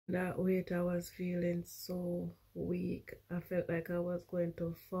That weight, I was feeling so weak. I felt like I was going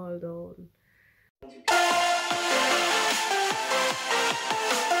to fall down.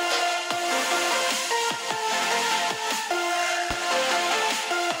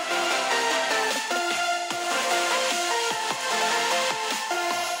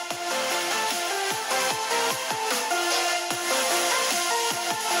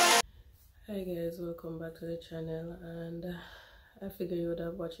 Hi guys, welcome back to the channel, and I figure you would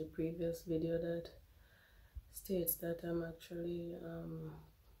have watched a previous video that states that I'm actually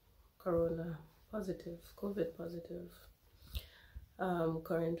corona positive, COVID positive.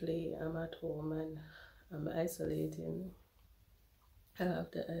 Currently I'm at home and I'm isolating. I have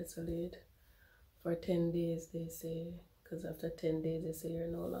to isolate for 10 days, they say, because after 10 days they say you're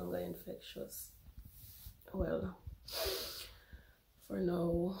no longer infectious. Well, for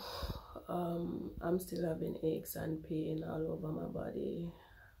now, I'm still having aches and pain all over my body.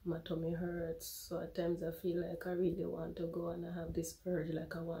 My tummy hurts, so at times I feel like I really want to go, and I have this urge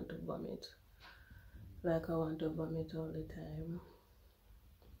like I want to vomit. Like I want to vomit all the time.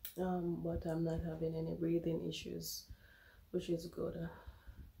 But I'm not having any breathing issues, which is good.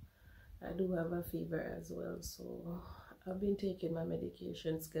 I do have a fever as well, so I've been taking my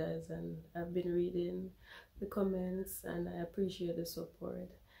medications, guys, and I've been reading the comments, and I appreciate the support.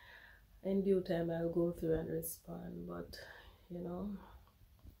 In due time I'll go through and respond, but you know,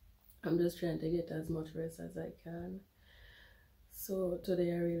 I'm just trying to get as much rest as I can. So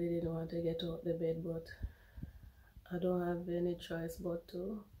today I really didn't want to get out the bed, but I don't have any choice but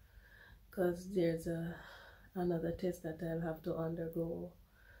to, because there's another test that I'll have to undergo,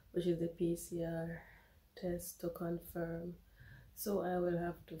 which is the PCR test to confirm. So I will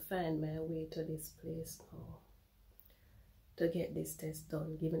have to find my way to this place now to get this test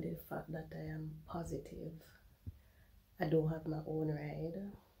done, given the fact that I am positive. I don't have my own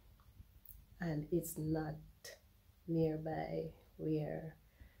ride, and it's not nearby where.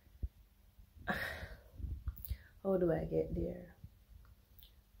 How do I get there?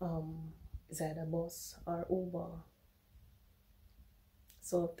 Is either bus or Uber.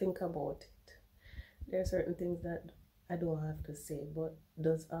 So think about it. There are certain things that I don't have to say, but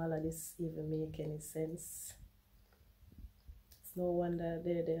does all of this even make any sense? It's no wonder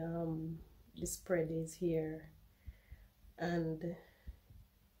the spread is here, and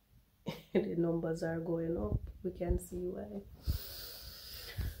the numbers are going up. We can see why.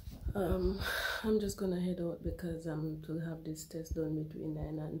 I'm just gonna head out because I'm to have this test done between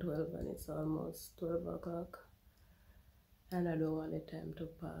 9 and 12, and it's almost 12 o'clock, and I don't want the time to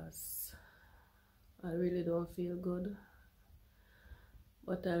pass. I really don't feel good,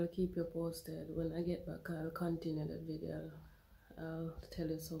 but I'll keep you posted. When I get back, I'll continue the video. I'll tell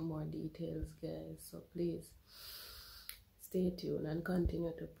you some more details, guys, so please stay tuned and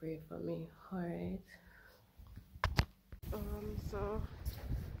continue to pray for me. All right. So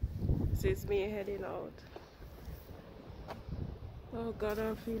this is me heading out. Oh God,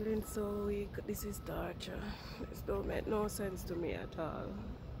 I'm feeling so weak. This is torture. This don't make no sense to me at all.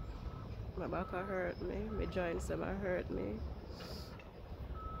 My back hurt me, my joints them hurt me,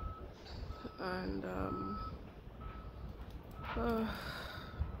 and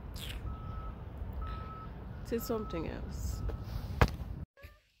it's something else.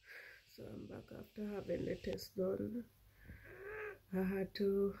 So I'm back after having the test done. I had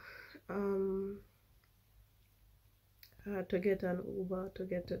to get an Uber to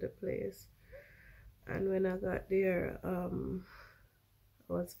get to the place, and when I got there, I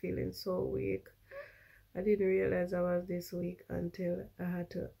was feeling so weak. I didn't realize I was this weak until I had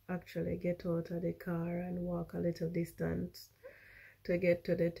to actually get out of the car and walk a little distance to get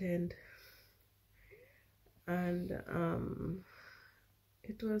to the tent. And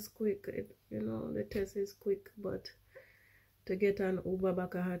it was quick. You know, the test is quick, but to get an Uber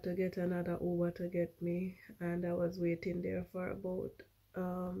back, I had to get another Uber to get me, and I was waiting there for about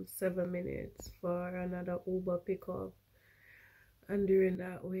 7 minutes for another Uber pickup. And during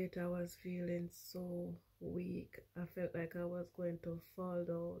that wait, I was feeling so weak. I felt like I was going to fall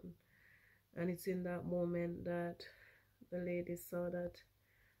down, and it's in that moment that the lady saw that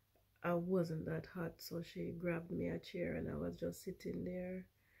I wasn't that hot, so she grabbed me a chair, and I was just sitting there,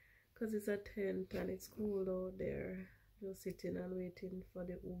 because it's a tent and it's cold out there, just sitting and waiting for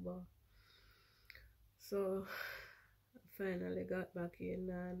the Uber. So I finally got back in,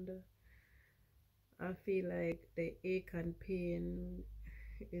 and I feel like the ache and pain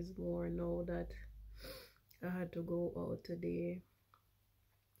is more now that I had to go out today.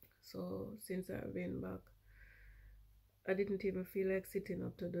 So since I've been back, I didn't even feel like sitting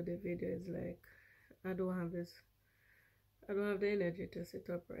up to do the video. It's like I don't have this I don't have the energy to sit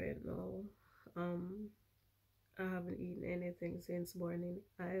up right now. I haven't eaten anything since morning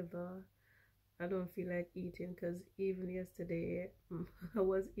either. I don't feel like eating because even yesterday I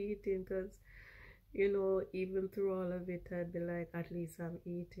was eating because, you know, even through all of it, I'd be like, at least I'm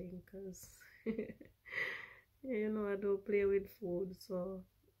eating because, you know, I don't play with food. So,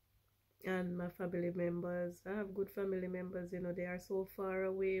 and my family members, I have good family members, you know, they are so far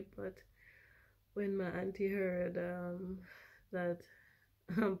away. But when my auntie heard that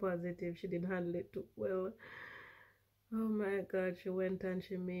I'm positive, she didn't handle it too well. Oh my God, she went and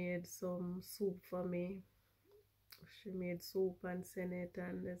she made some soup for me. She made soup and sent it,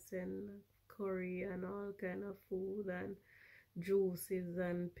 and they sent curry and all kind of food and juices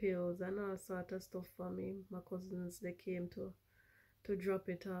and pills and all sort of stuff for me. My cousins, they came to drop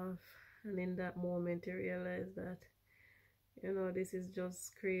it off, and in that moment I realized that, you know, this is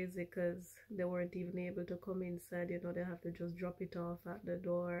just crazy because they weren't even able to come inside. You know, they have to just drop it off at the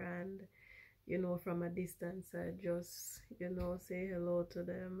door, and you know, from a distance I just, you know, say hello to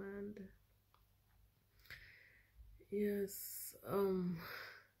them. And yes,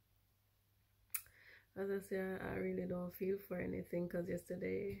 as I say, I really don't feel for anything because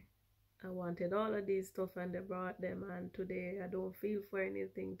yesterday I wanted all of these stuff and they brought them, and today I don't feel for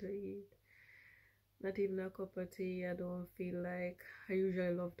anything to eat. Not even a cup of tea. I don't feel like. I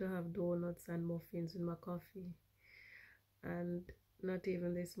usually love to have donuts and muffins with my coffee. And not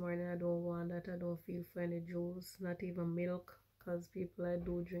even this morning, I don't want that. I don't feel for any juice, not even milk, because people, I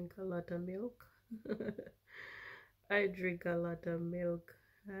do drink a lot of milk. I drink a lot of milk.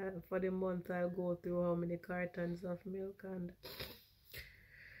 For the month, I'll go through how many cartons of milk, and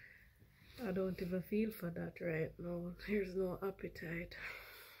I don't even feel for that right now. There's no appetite.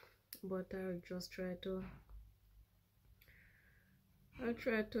 But I'll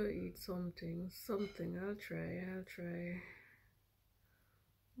try to eat something. I'll try.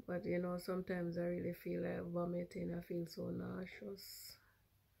 But you know, sometimes I really feel like vomiting. I feel so nauseous.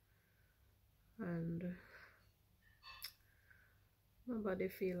 And my body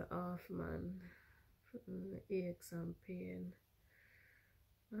feel off, man. Aches and pain.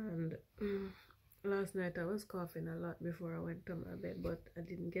 And last night I was coughing a lot before I went to my bed, but I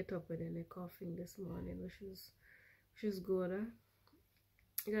didn't get up with any coughing this morning, which is good. Huh?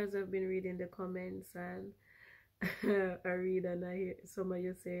 You guys have been reading the comments, and I read and I hear some of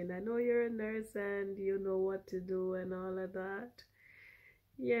you saying, I know you're a nurse and you know what to do and all of that.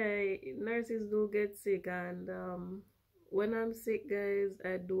 Yeah, nurses do get sick, and when I'm sick, guys,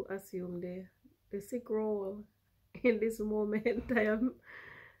 I do assume the sick role. In this moment, I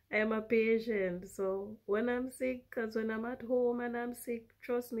am a patient. So when I'm sick, because when I'm at home and I'm sick,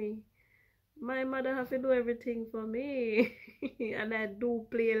 trust me, my mother have to do everything for me. And I do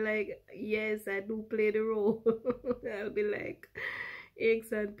play like, yes, I do play the role. I'll be like,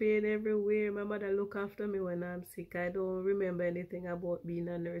 aches and pain everywhere. My mother look after me when I'm sick. I don't remember anything about being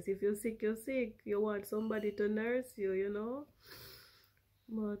a nurse. If you're sick, you're sick. You want somebody to nurse you, you know.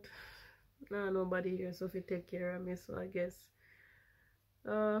 But nah, nobody here, so if you take care of me, so I guess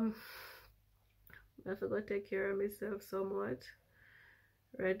I have to go take care of myself somewhat.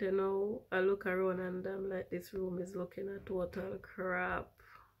 Right now, I look around and I'm like, this room is looking a total crap.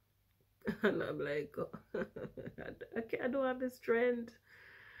 And I'm like, oh, I don't have the strength.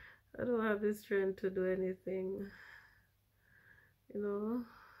 I don't have the strength to do anything, you know.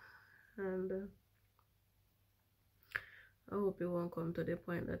 And I hope it won't come to the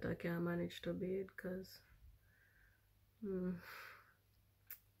point that I can't manage to bathe, because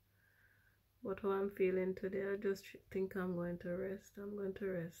but how I'm feeling today, I just think I'm going to rest. I'm going to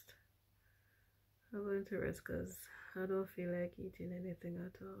rest because I don't feel like eating anything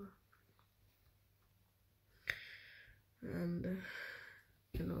at all. And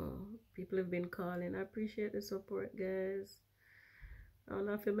you know, people have been calling. I appreciate the support, guys. I don't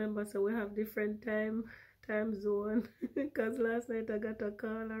know if you remember, so we have different time zone. Because last night I got a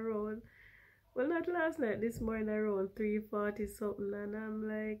call around, well, not last night, this morning around 3:40 something, and I'm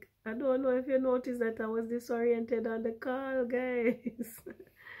like, I don't know if you noticed that I was disoriented on the call, guys.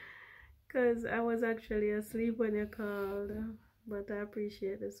 Because I was actually asleep when you called. But I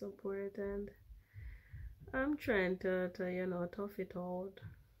appreciate the support, and I'm trying to you know, tough it out.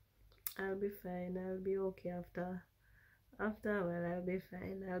 I'll be fine. I'll be okay after a while. I'll be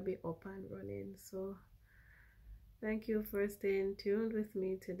fine. I'll be up and running. So thank you for staying tuned with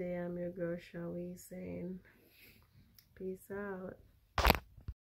me today. I'm your girl Shawi, saying peace out.